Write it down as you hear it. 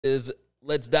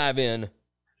Let's dive in.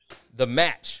 The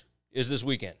match is this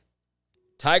weekend.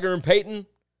 Tiger and Peyton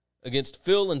against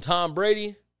Phil and Tom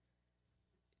Brady.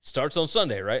 Starts on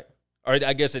Sunday, right? Or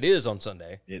I guess it is on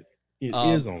Sunday. It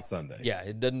is on Sunday. Yeah,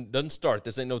 it doesn't start.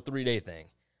 This ain't no 3-day thing.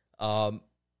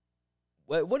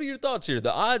 What are your thoughts here?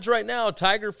 The odds right now,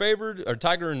 Tiger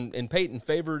and Peyton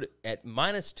favored at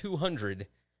 -200,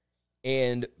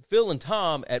 and Phil and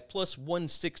Tom at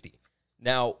 +160.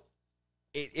 Now,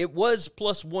 it was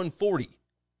 +140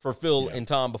 for Phil and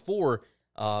Tom before.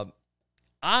 I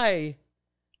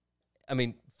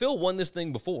mean, Phil won this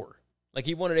thing before. Like,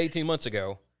 he won it 18 months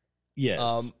ago.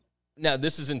 Yes. Now,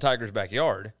 this is in Tiger's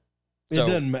backyard. So, it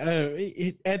doesn't matter.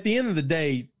 At the end of the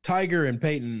day, Tiger and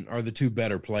Peyton are the two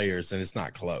better players, and it's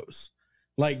not close.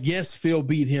 Like, yes, Phil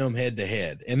beat him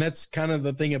head-to-head, and that's kind of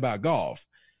the thing about golf.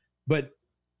 But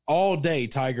all day,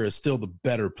 Tiger is still the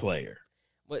better player.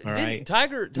 But all right?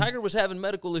 Tiger was having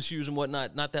medical issues and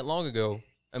whatnot not that long ago.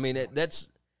 I mean, that's...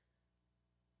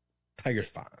 Tiger's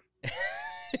fine.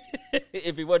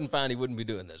 If he wasn't fine, he wouldn't be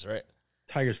doing this, right?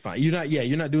 Tiger's fine.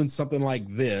 You're not doing something like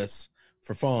this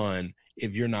for fun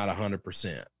if you're not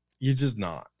 100%. You're just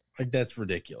not. Like, that's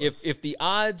ridiculous. If the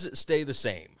odds stay the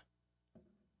same,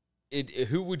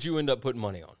 who would you end up putting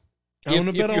money on? I'm going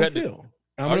to bet on Phil.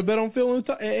 I'm going to bet on Phil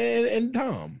and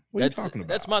Tom. What are you talking about?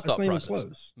 That's my thought process.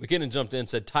 Close. McKinnon jumped in and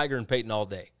said Tiger and Peyton all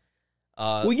day.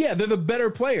 Well, yeah, they're the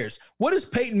better players. What is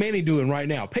Peyton Manning doing right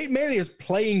now? Peyton Manning is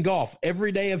playing golf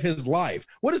every day of his life.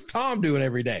 What is Tom doing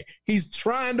every day? He's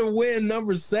trying to win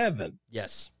number 7.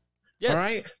 Yes. All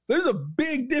right. There's a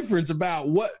big difference about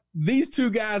what these two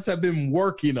guys have been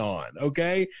working on.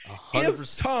 Okay. 100%.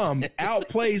 If Tom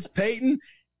outplays Peyton,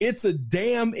 it's a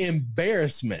damn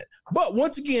embarrassment. But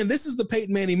once again, this is the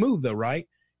Peyton Manning move, though, right?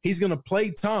 He's going to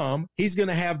play Tom. He's going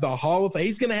to have the Hall of Fame.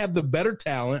 He's going to have the better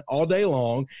talent all day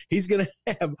long. He's going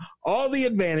to have all the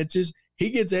advantages. He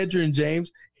gets Edgerrin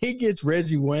James. He gets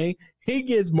Reggie Wayne. He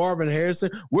gets Marvin Harrison.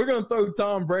 We're going to throw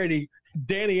Tom Brady,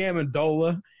 Danny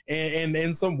Amendola,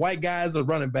 and some white guys are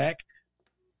running back.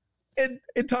 And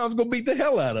Tom's going to beat the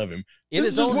hell out of him. In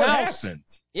his own house.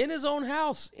 Happens. In his own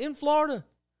house in Florida.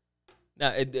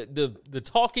 Now, the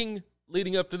talking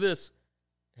leading up to this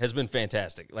has been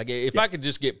fantastic. Like, if I could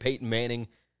just get Peyton Manning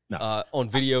on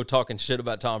video talking shit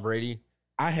about Tom Brady.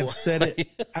 I have said it.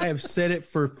 I have said it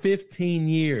for 15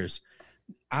 years.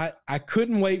 I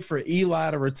couldn't wait for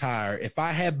Eli to retire. If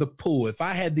I had the pull, if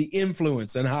I had the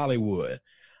influence in Hollywood,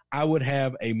 I would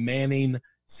have a Manning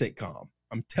sitcom.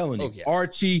 I'm telling you. Yeah.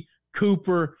 Archie,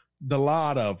 Cooper, the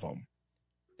lot of them.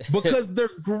 Because they're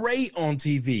great on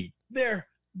TV. They're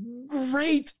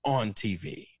great on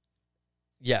TV.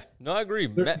 Yeah, no, I agree.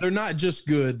 They're not just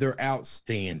good; they're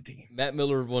outstanding. Matt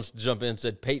Miller wants to jump in and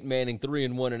said Peyton Manning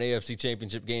 3-1 in AFC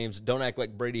Championship games. Don't act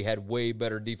like Brady had way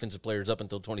better defensive players up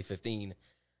until 2015.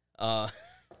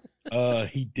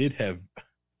 He did have.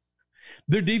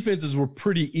 Their defenses were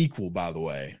pretty equal, by the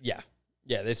way. Yeah,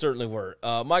 they certainly were.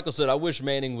 Michael said, "I wish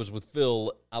Manning was with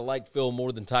Phil. I like Phil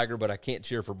more than Tiger, but I can't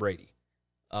cheer for Brady."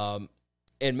 And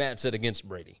Matt said against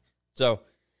Brady. So.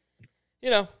 You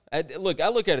know, I look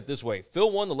at it this way. Phil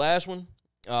won the last one.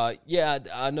 I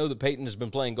know that Peyton has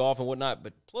been playing golf and whatnot,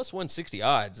 but +160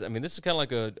 odds. I mean, this is kind of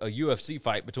like a UFC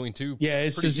fight between two. Yeah,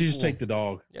 it's just you just take the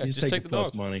dog. Yeah, you just take the plus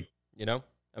dog. money. You know,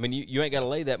 I mean, you ain't got to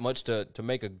lay that much to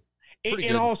make a.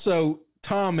 And also,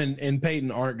 Tom and Peyton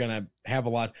aren't going to have a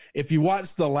lot. If you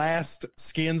watch the last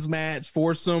skins match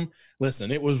foursome,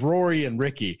 listen, it was Rory and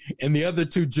Ricky, and the other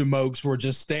two jamokes were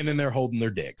just standing there holding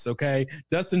their dicks, okay?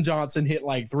 Dustin Johnson hit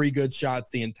like 3 good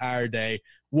shots the entire day.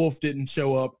 Wolf didn't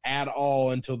show up at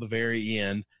all until the very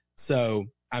end. So,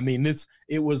 I mean,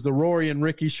 it was the Rory and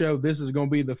Ricky show. This is going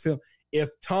to be the film. If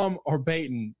Tom or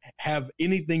Peyton have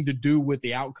anything to do with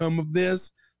the outcome of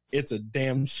this, it's a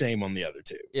damn shame on the other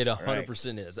two. It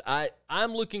 100% is.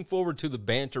 I'm looking forward to the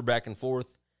banter back and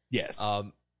forth. Yes.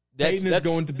 That's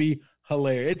going to be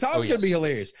hilarious. It's always going to be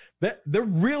hilarious. They're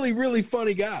really, really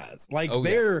funny guys. Like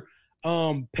they're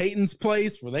Peyton's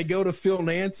place where they go to Phil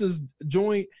Nance's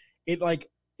joint.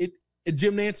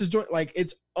 Jim Nance's joint. Like,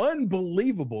 it's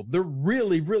unbelievable. They're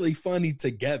really, really funny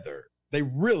together. They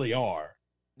really are.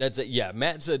 That's it. Yeah,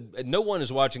 Matt said no one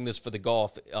is watching this for the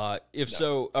golf.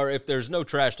 If there's no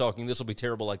trash talking, this will be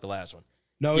terrible like the last one.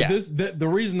 No, the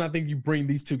reason I think you bring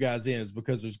these two guys in is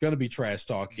because there's going to be trash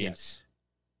talking. Yes,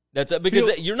 that's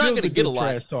because you're not going to get a lot.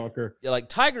 Trash talker. Yeah, like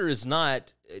Tiger is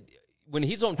not when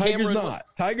he's on camera. Tiger's not.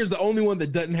 Tiger's the only one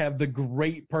that doesn't have the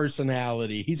great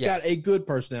personality. He's got a good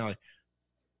personality,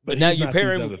 but now you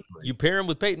pair him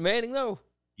with Peyton Manning though.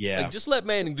 Yeah. Like, just let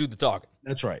Manning do the talking.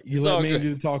 That's right. You let Manning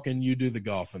do the talking, you do the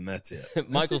golfing. That's it.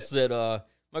 Michael said,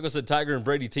 Michael said Tiger and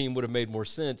Brady team would have made more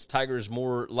sense. Tiger is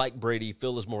more like Brady.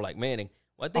 Phil is more like Manning.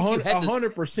 Well, I think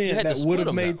 100% that would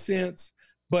have made sense.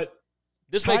 But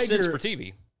this makes sense for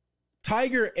TV.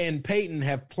 Tiger and Peyton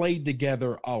have played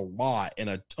together a lot in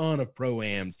a ton of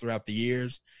pro-ams throughout the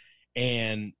years,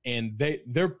 and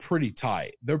they're pretty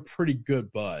tight. They're pretty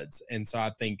good buds. And so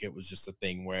I think it was just a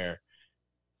thing where,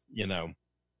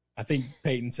 I think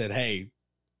Peyton said, hey,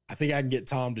 I think I can get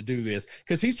Tom to do this,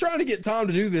 because he's trying to get Tom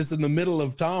to do this in the middle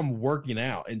of Tom working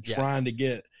out and trying to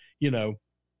get, I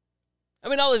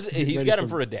mean, he's got him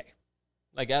for a day.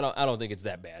 Like, I don't think it's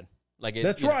that bad. Like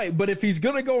that's right. But if he's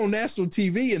going to go on national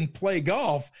TV and play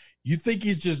golf, you think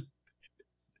he's just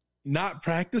not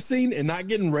practicing and not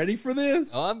getting ready for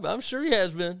this? Oh, I'm sure he has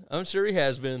been. I'll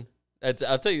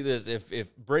tell you this: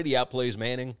 if Brady outplays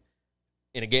Manning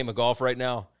in a game of golf right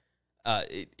now,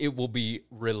 it will be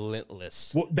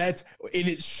relentless. Well,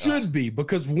 it should be,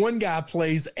 because one guy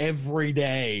plays every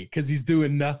day because he's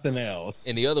doing nothing else,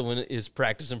 and the other one is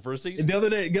practicing for a season. And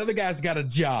the other guy's got a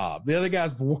job. The other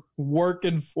guy's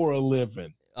working for a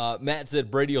living. Matt said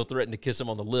Brady will threaten to kiss him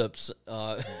on the lips.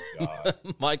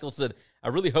 Michael said, I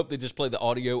really hope they just play the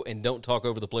audio and don't talk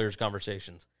over the players'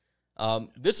 conversations.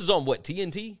 This is on what,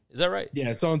 TNT? Is that right? Yeah,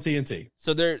 it's on TNT.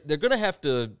 So they're going to have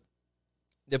to.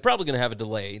 They're probably going to have a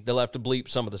delay. They'll have to bleep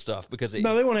some of the stuff because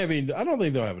no, they won't have any. I don't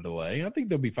think they'll have a delay. I think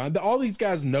they'll be fine. All these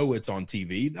guys know it's on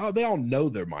TV. They all know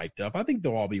they're mic'd up. I think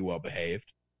they'll all be well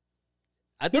behaved.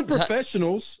 They're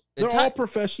professionals. They're all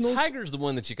professionals. Tiger's the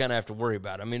one that you kind of have to worry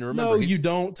about. I mean, remember? No, you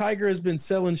don't. Tiger has been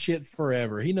selling shit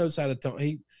forever. He knows how to tell.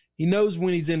 He knows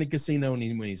when he's in the casino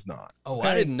and when he's not. Oh, okay?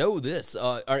 I didn't know this.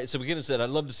 All right, so McKinnon said, I'd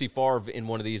love to see Favre in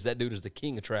one of these. That dude is the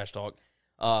king of trash talk.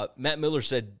 Matt Miller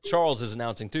said Charles is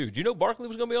announcing too. Do you know Barkley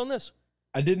was going to be on this?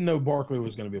 I didn't know Barkley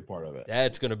was going to be a part of it.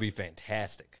 That's going to be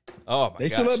fantastic. Oh, my They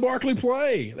should let Barkley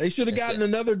play. They should have gotten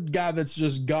another guy that's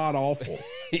just god-awful.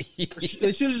 They should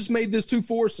have just made this two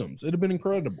foursomes. It would have been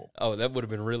incredible. Oh, that would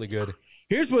have been really good.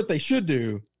 Here's what they should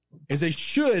do, is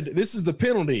this is the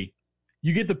penalty.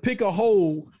 You get to pick a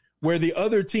hole where the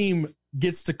other team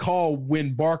gets to call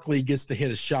when Barkley gets to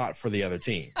hit a shot for the other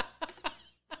team.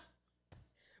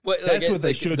 That's what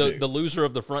they should do. The loser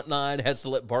of the front nine has to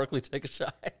let Barkley take a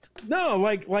shot. No,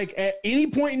 like at any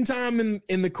point in time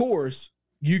in the course,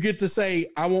 you get to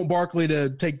say, I want Barkley to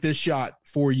take this shot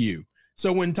for you.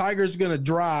 So when Tiger's going to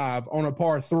drive on a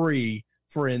par 3,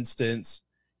 for instance,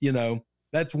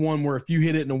 that's one where if you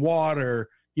hit it in the water,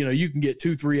 you can get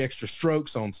 2-3 extra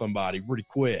strokes on somebody pretty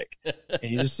quick.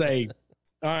 And you just say,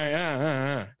 all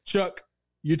right, Chuck,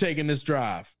 you're taking this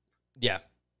drive. Yeah,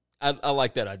 I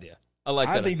like that idea.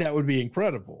 I think that would be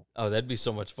incredible. Oh, that'd be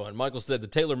so much fun. Michael said the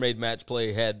tailor-made match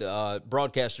play had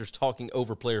broadcasters talking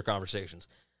over player conversations.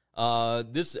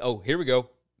 Here we go.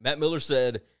 Matt Miller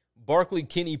said Barkley,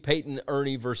 Kenny, Peyton,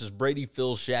 Ernie versus Brady,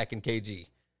 Phil, Shaq, and KG.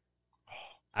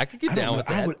 I could get down with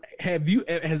that.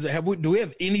 Do we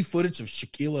have any footage of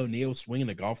Shaquille O'Neal swinging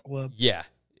a golf club? Yeah,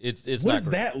 it's. What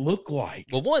does that look like?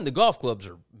 Well, one, the golf clubs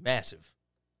are massive,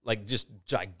 like just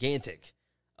gigantic.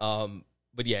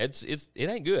 But yeah, it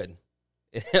ain't good.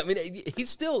 I mean, he's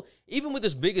still, even with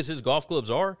as big as his golf clubs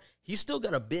are, he's still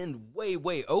got to bend way,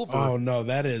 way over. Oh, no,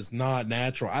 that is not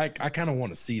natural. I kind of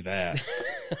want to see that.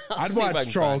 I'd watch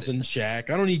Charles and Shaq.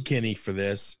 I don't need Kenny for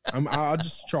this. I'll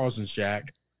just Charles and Shaq.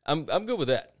 I'm good with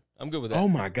that. Oh,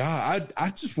 my God. I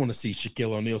just want to see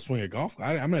Shaquille O'Neal swing a golf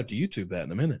club. I'm going to have to YouTube that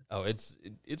in a minute. Oh, it's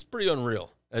pretty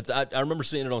unreal. I remember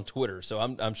seeing it on Twitter, so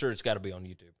I'm sure it's got to be on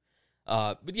YouTube.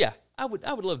 But yeah, I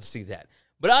would love to see that.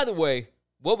 But either way,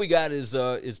 what we got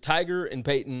is Tiger and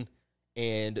Peyton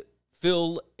and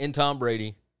Phil and Tom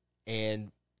Brady,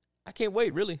 and I can't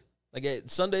wait, really. Like,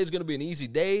 Sunday is going to be an easy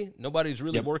day. Nobody's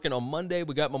really working on Monday.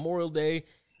 We got Memorial Day.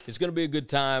 It's going to be a good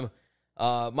time.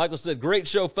 Michael said, great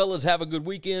show, fellas. Have a good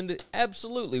weekend.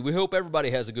 Absolutely. We hope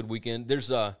everybody has a good weekend. There's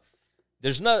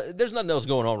nothing else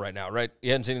going on right now, right?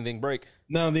 You hadn't seen anything break?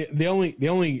 No, the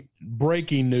only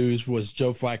breaking news was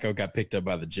Joe Flacco got picked up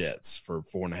by the Jets for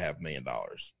 $4.5 million.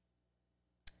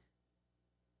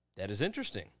 That is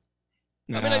interesting.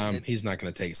 He's not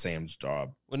going to take Sam's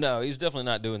job. Well, no, he's definitely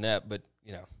not doing that. But,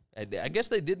 I guess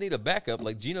they did need a backup.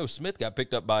 Like Geno Smith got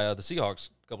picked up by the Seahawks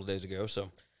a couple of days ago. So,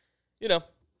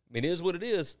 it is what it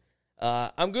is.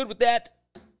 I'm good with that.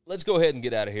 Let's go ahead and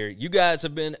get out of here. You guys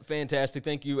have been fantastic.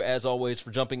 Thank you, as always, for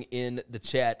jumping in the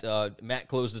chat. Matt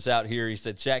closed us out here. He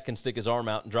said Shaq can stick his arm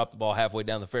out and drop the ball halfway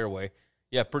down the fairway.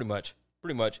 Yeah, pretty much.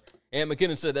 And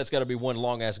McKinnon said that's got to be one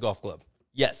long-ass golf club.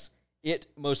 Yes, it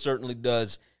most certainly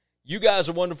does. You guys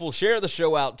are wonderful. Share the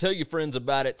show out. Tell your friends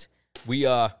about it. We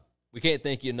can't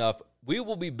thank you enough. We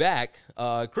will be back.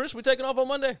 Chris, we taking off on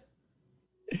Monday?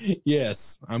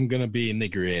 Yes, I'm gonna be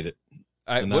inebriated.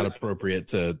 Right, Not appropriate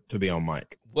to be on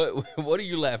mic. What are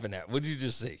you laughing at? What did you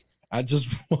just see? I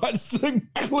just watched a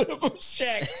clip of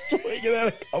Shaq swinging at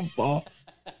a golf ball.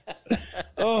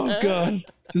 Oh God,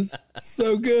 it's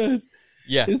so good.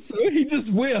 Yeah, he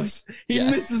just whiffs. He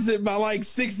misses it by like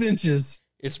 6 inches.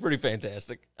 It's pretty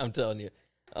fantastic. I'm telling you.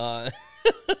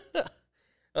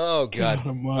 Oh, God.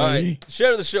 All right.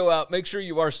 Share the show out. Make sure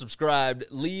you are subscribed.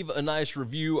 Leave a nice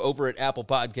review over at Apple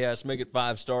Podcasts. Make it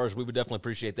 5 stars. We would definitely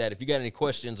appreciate that. If you got any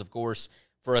questions, of course,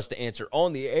 for us to answer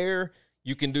on the air,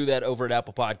 you can do that over at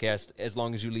Apple Podcasts as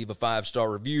long as you leave a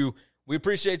 5-star review. We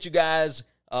appreciate you guys.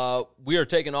 We are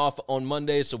taking off on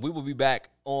Monday, so we will be back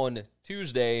on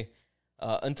Tuesday.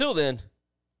 Until then,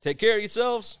 take care of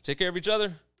yourselves. Take care of each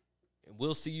other. And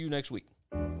we'll see you next week.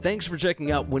 Thanks for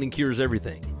checking out Winning Cures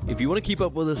Everything. If you want to keep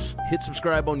up with us, hit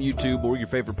subscribe on YouTube or your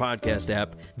favorite podcast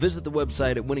app. Visit the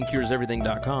website at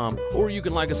winningcureseverything.com, or you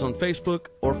can like us on Facebook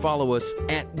or follow us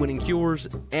at Winning Cures,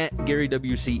 at Gary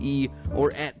WCE,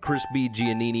 or at Chris B.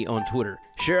 Giannini on Twitter.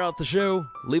 Share out the show,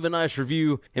 leave a nice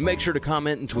review, and make sure to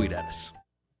comment and tweet at us.